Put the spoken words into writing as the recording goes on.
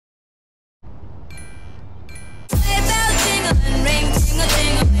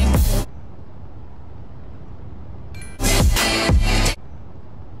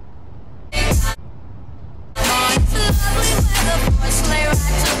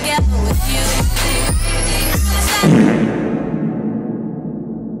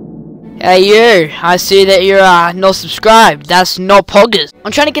Hey you, I see that you're not subscribed. That's not poggers.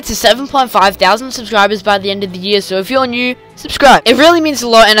 I'm trying to get to 7.5 thousand subscribers by the end of the year, so if you're new, subscribe. It really means a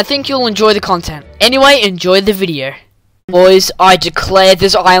lot and I think you'll enjoy the content. Anyway, enjoy the video. Boys, I declare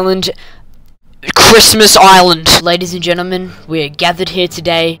this island Christmas Island. Ladies and gentlemen, we are gathered here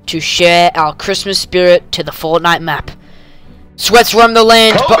today to share our Christmas spirit to the Fortnite map. Sweats roam the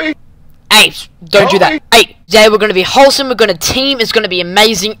land, but... Hey, don't do that. Hey, today we're gonna be wholesome, we're gonna team, it's gonna be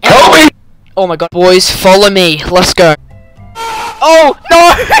amazing. Oh my god. Boys, follow me. Let's go. Oh,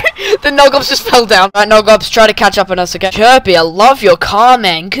 no! The Nogops just fell down. Alright, Nogops, try to catch up on us, okay? Chirpy, I love your car,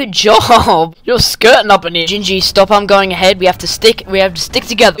 man. Good job. You're skirting up in here. Gingy, stop, I'm going ahead. We have to stick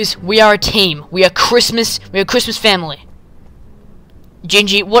together. We are a team. We are Christmas family.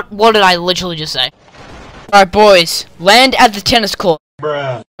 Gingy, what did I literally just say? Alright, boys, land at the tennis court.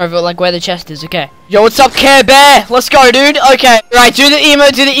 Bruh. Over like where the chest is, okay. Yo, what's up, Care Bear? Let's go, dude. Okay. Right, do the emo.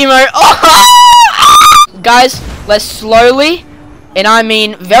 Oh! Guys, let's slowly, and I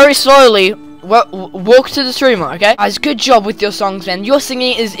mean very slowly, walk to the streamer, okay? Guys, good job with your songs, man. Your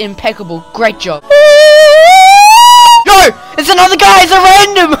singing is impeccable. Great job. Yo! It's another guy! It's a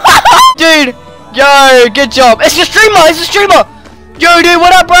random! Dude! Yo, good job. It's a streamer! Yo, dude,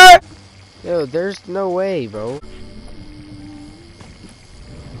 what up, bro? Yo, there's no way, bro.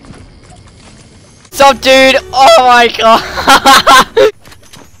 What's up, dude? Oh my god!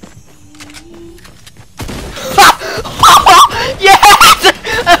 Yes!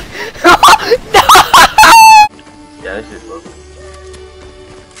 No! Yeah, this is low.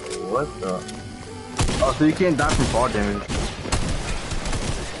 What the? Oh, so you can't die from fall damage.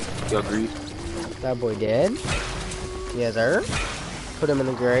 You agree? That boy dead? Yes, sir. Put him in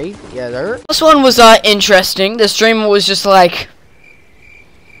the grave. Yes, sir. This one was interesting. The streamer was just like,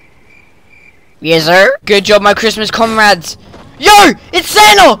 yes, sir. Good job, my Christmas comrades. Yo, it's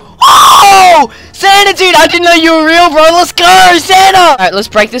Santa! Oh! Santa, dude, I didn't know you were real, bro. Let's go, Santa! Alright, let's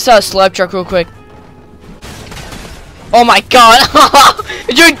break this slurp truck real quick. Oh my god.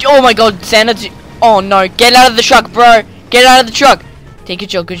 Dude, oh my god, Santa. Oh no, get out of the truck, bro. Get out of the truck. Take your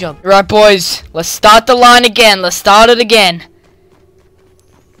job, good job. Alright, boys, let's start the line again. Let's start it again.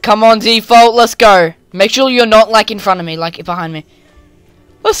 Come on, default, let's go. Make sure you're not, like, in front of me, like, behind me.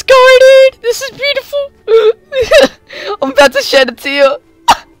 Let's go, dude! This is beautiful! I'm about to shed a tear.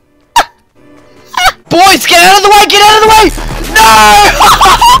 Boys, get out of the way! Get out of the way!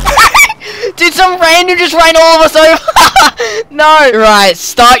 No! Dude, some random just ran all of us over. No! Right,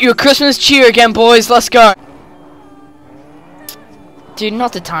 start your Christmas cheer again, boys. Let's go. Dude,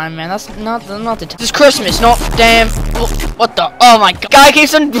 not the time, man. That's not the time. This is Christmas, not damn. What the? Oh my god. Guy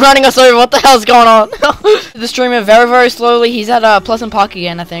keeps on running us over. What the hell's going on? The streamer very, very slowly. He's at Pleasant Park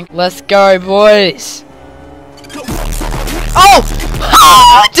again, I think. Let's go, boys. Oh!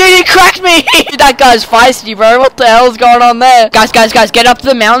 Dude, he cracked me! That guy's feisty, bro. What the hell's going on there? Guys, get up to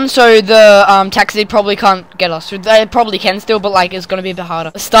the mountain so the taxi probably can't get us. They probably can still, but like it's gonna be a bit harder.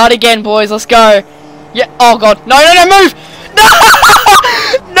 Let's start again, boys. Let's go. Yeah. Oh god. No, move! No!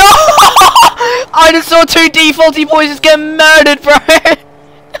 No! I just saw two defaulty boys just get murdered, bro.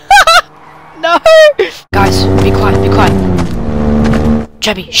 No! Guys, be quiet.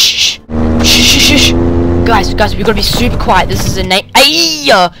 Chirpy, shh. Guys, we gotta be super quiet. This is a name.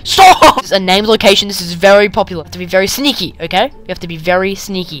 Stop! This is a named location. This is very popular. You have to be very sneaky, okay? You have to be very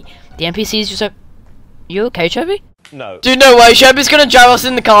sneaky. The NPCs just so. You okay, Chirpy? No. Dude, no way. Chirpy's gonna drive us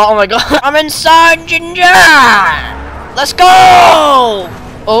in the car. Oh my god. I'm inside, Ginger! Let's go!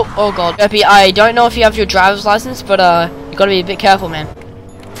 Oh god. Chirpy, I don't know if you have your driver's license, but you gotta be a bit careful, man.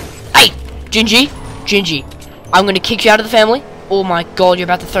 Hey! Gingy. I'm gonna kick you out of the family. Oh my god, you're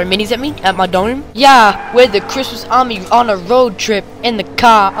about to throw minis at me? At my dome? Yeah, we're the Christmas army on a road trip. In the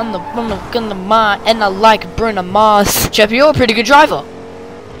car, on the mind. And I like Bruno Mars. Chirpy, you're a pretty good driver.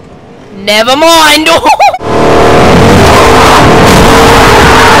 Never mind!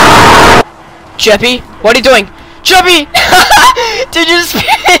 Chirpy, what are you doing? Chirpy! Did you just...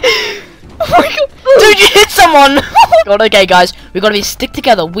 Oh my god. Dude, you hit someone! God, okay, guys, we gotta stick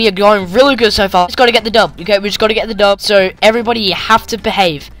together. We are going really good so far. Just gotta get the dub, okay? We just gotta get the dub. So, everybody, you have to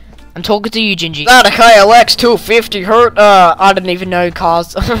behave. I'm talking to you, Gingy. That a KLX 250 hurt? I didn't even know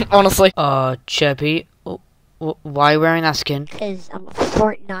cars, honestly. Chirpy, why are you wearing that skin? Because I'm a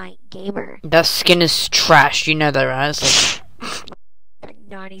Fortnite gamer. That skin is trash, you know that, right? It's like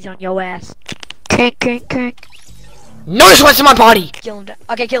 90s on your ass. Crank. No sweats in my body! Kill him.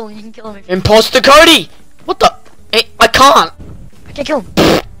 Okay, kill him. You can kill him. Imposter Cody! What the? I can't! I can't kill him.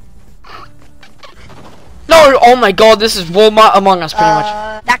 No! Oh my god, this is Walmart Among Us, pretty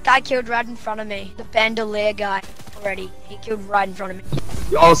much. That guy killed right in front of me. The bandolier guy. already. He killed right in front of me.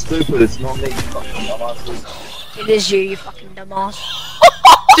 Y'all stupid, it's not me, you fucking dumbasses. It is you fucking dumbass.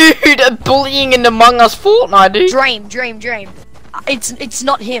 Dude, bullying in Among Us Fortnite, dude. Dream. It's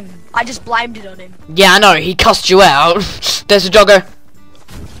not him. I just blamed it on him. Yeah, I know, he cussed you out. There's a doggo.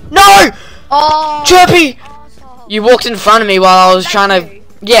 No! Oh! Chirpy! Asshole. You walked in front of me while I was That's trying to... you.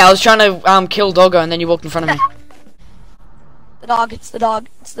 Yeah, I was trying to kill doggo and then you walked in front of me. The dog, it's the dog,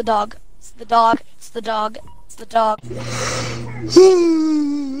 it's the dog, it's the dog, it's the dog, it's the dog.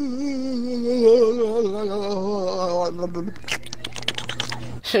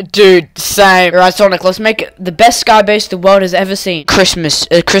 Dude, same. Alright, Sonic, let's make it the best sky base the world has ever seen. Christmas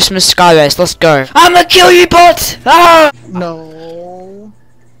sky base, let's go. I'ma kill you, bot! Ah! No.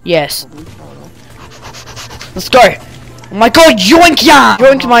 Yes. Let's go. Oh my god, yoink ya!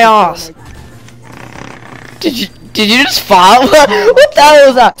 Yoink my ass. Did you just fart? What the hell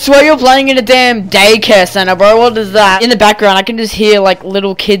was that? Swear you're playing in a damn daycare center, bro. What is that? In the background, I can just hear like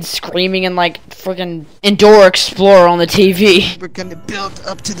little kids screaming and like freaking Endora Explorer on the TV. We're gonna build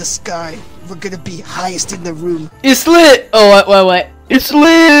up to the sky. We're gonna be highest in the room. It's lit! Oh, wait. It's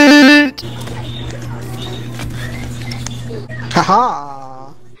lit! Haha!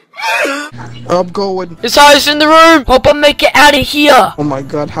 I'm going. It's highest in the room! Hope I make it out of here! Oh my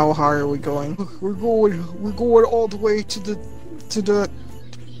god, how high are we going? We're going all the way to the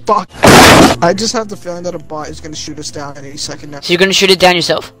fuck. I just have the feeling that a bot is gonna shoot us down any second now. So you're gonna shoot it down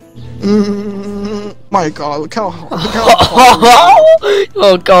yourself? My god, look how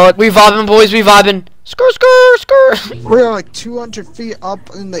Oh god, we vibing, boys, we vibing. Skur. we're like 200 feet up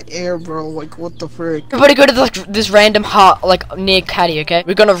in the air, bro. Like, what the frick? Everybody go to this random hut, like, near Caddy, okay?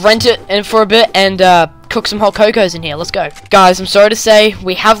 We're gonna rent it in for a bit and, cook some hot cocos in here. Let's go. Guys, I'm sorry to say,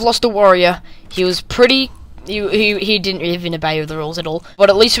 we have lost a warrior. He was pretty... He didn't even obey the rules at all. But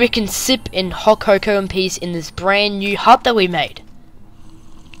at least we can sip in hot cocoa in peace in this brand new hut that we made.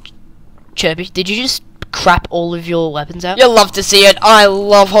 Chirpy, did you just crap all of your weapons out? You'll love to see it. I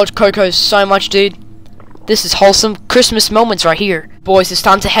love hot cocoa so much, dude. This is wholesome Christmas moments right here. Boys, it's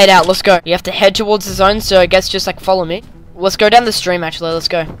time to head out. Let's go. You have to head towards the zone, so I guess just like follow me. Let's go down the stream actually. Let's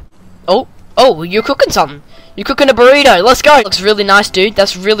go. Oh, you're cooking something. You're cooking a burrito. Let's go. Looks really nice, dude.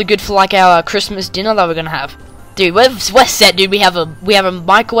 That's really good for like our Christmas dinner that we're gonna have. Dude, we're set, dude. We have a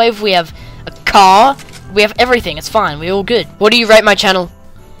microwave. We have a car. We have everything. It's fine. We're all good. What do you rate my channel?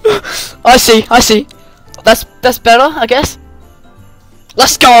 I see. That's better, I guess.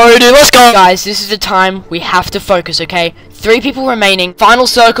 Let's go, dude, let's go! Guys, this is the time we have to focus, okay? 3 people remaining. Final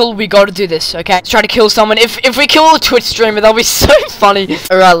circle, we gotta do this, okay? Let's try to kill someone. If we kill a Twitch streamer, that'll be so funny.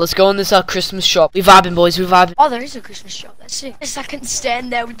 Alright, let's go in this Christmas shop. We vibing, boys, we vibing. Oh, there is a Christmas shop. That's sick. Yes, I can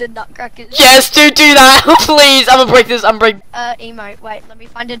stand there with the nutcrackers. Yes, dude, do that! Please, I'm gonna break this, Emote, wait, let me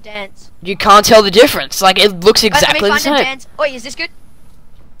find a dance. You can't tell the difference. Like, it looks exactly the Let me same. find a dance. Wait, is this good?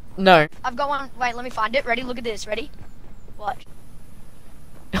 No. I've got one. Wait, let me find it. Ready? Look at this. Ready? Watch.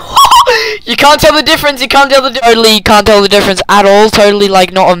 You can't tell the difference. You can't tell the totally can't tell the difference at all. Totally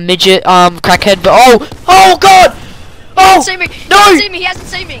like not a midget crackhead, but oh god! Oh He hasn't seen me. no! He hasn't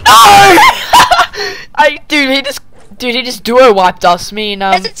seen me. He hasn't seen me. No! Dude, he just duo wiped us. Me and He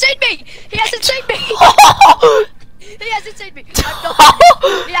hasn't seen me. He hasn't seen me. He hasn't seen me.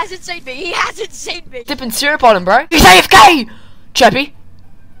 He hasn't seen me. He hasn't seen me. Dipping syrup on him, bro. He's AFK. Chirpy,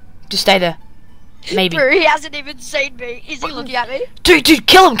 just stay there. Maybe. Bro, he hasn't even seen me. Is he looking at me? Dude,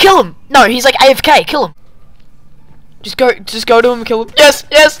 kill him! No, he's like AFK, kill him. Just go to him and kill him. Yes!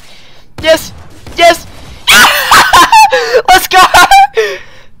 Let's go!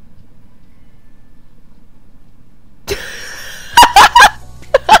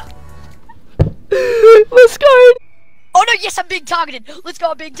 Let's go! Oh no, yes, I'm being targeted. Let's go,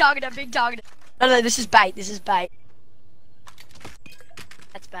 I'm being targeted. No, this is bait. That's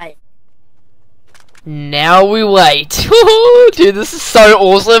bait. Now we wait. Dude, this is so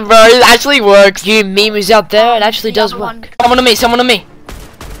awesome, bro. It actually works. You memers out there, it actually does work. Someone on me.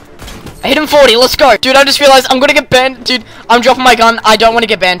 I hit him 40, let's go. Dude, I just realized I'm gonna get banned. Dude, I'm dropping my gun. I don't want to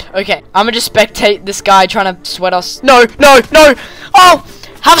get banned. Okay, I'm gonna just spectate this guy trying to sweat us. No. Oh,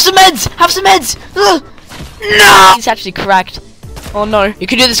 have some meds. Ugh. No. He's actually cracked. Oh no. You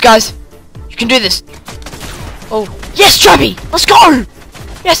can do this, guys. You can do this. Oh, yes, Chirpy. Let's go.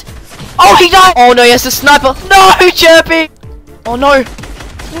 Yes. Oh, he died! Oh no, yes, the sniper! No, Chirpy! Oh no!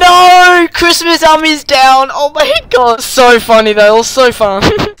 No! Christmas army's down! Oh my god! So funny though, it was so fun.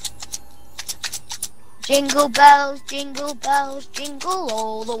 Jingle bells, jingle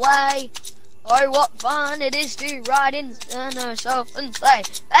all the way. Oh, what fun it is to ride in yourself and say,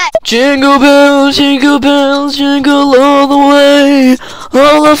 hey! Jingle bells, jingle all the way.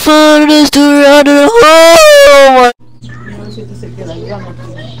 All the fun it is to ride it home!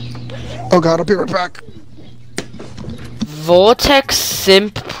 Oh god, I'll be right back. Vortex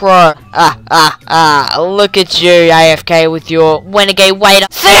Simp Pro. Look at you, AFK, with your renegade waiter.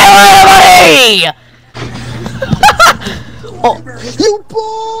 See you later, buddy! Oh, You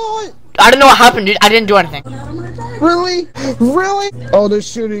boy! I don't know what happened, dude. I didn't do anything. Really? Really? Oh, they're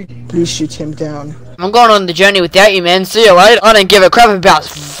shooting. Please shoot him down. I'm going on the journey without you, man. See you later. I don't give a crap about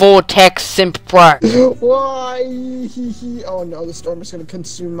Vortex Simp Pro. Why? Oh no, the storm is gonna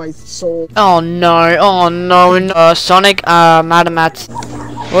consume my soul. Oh no, no. Sonic, Madam Mats.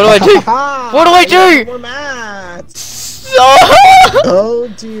 What do I do? What do I do? More mats. Oh, Oh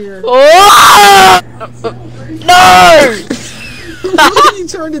dear. no! What are you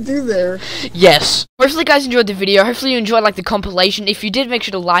trying to do there? Yes. Hopefully you guys enjoyed the video. Hopefully you enjoyed the compilation. If you did, make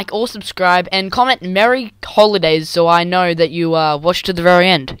sure to like or subscribe and comment Merry Holidays so I know that you watched to the very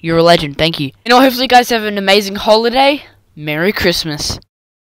end. You're a legend. Thank you. Hopefully you guys have an amazing holiday. Merry Christmas.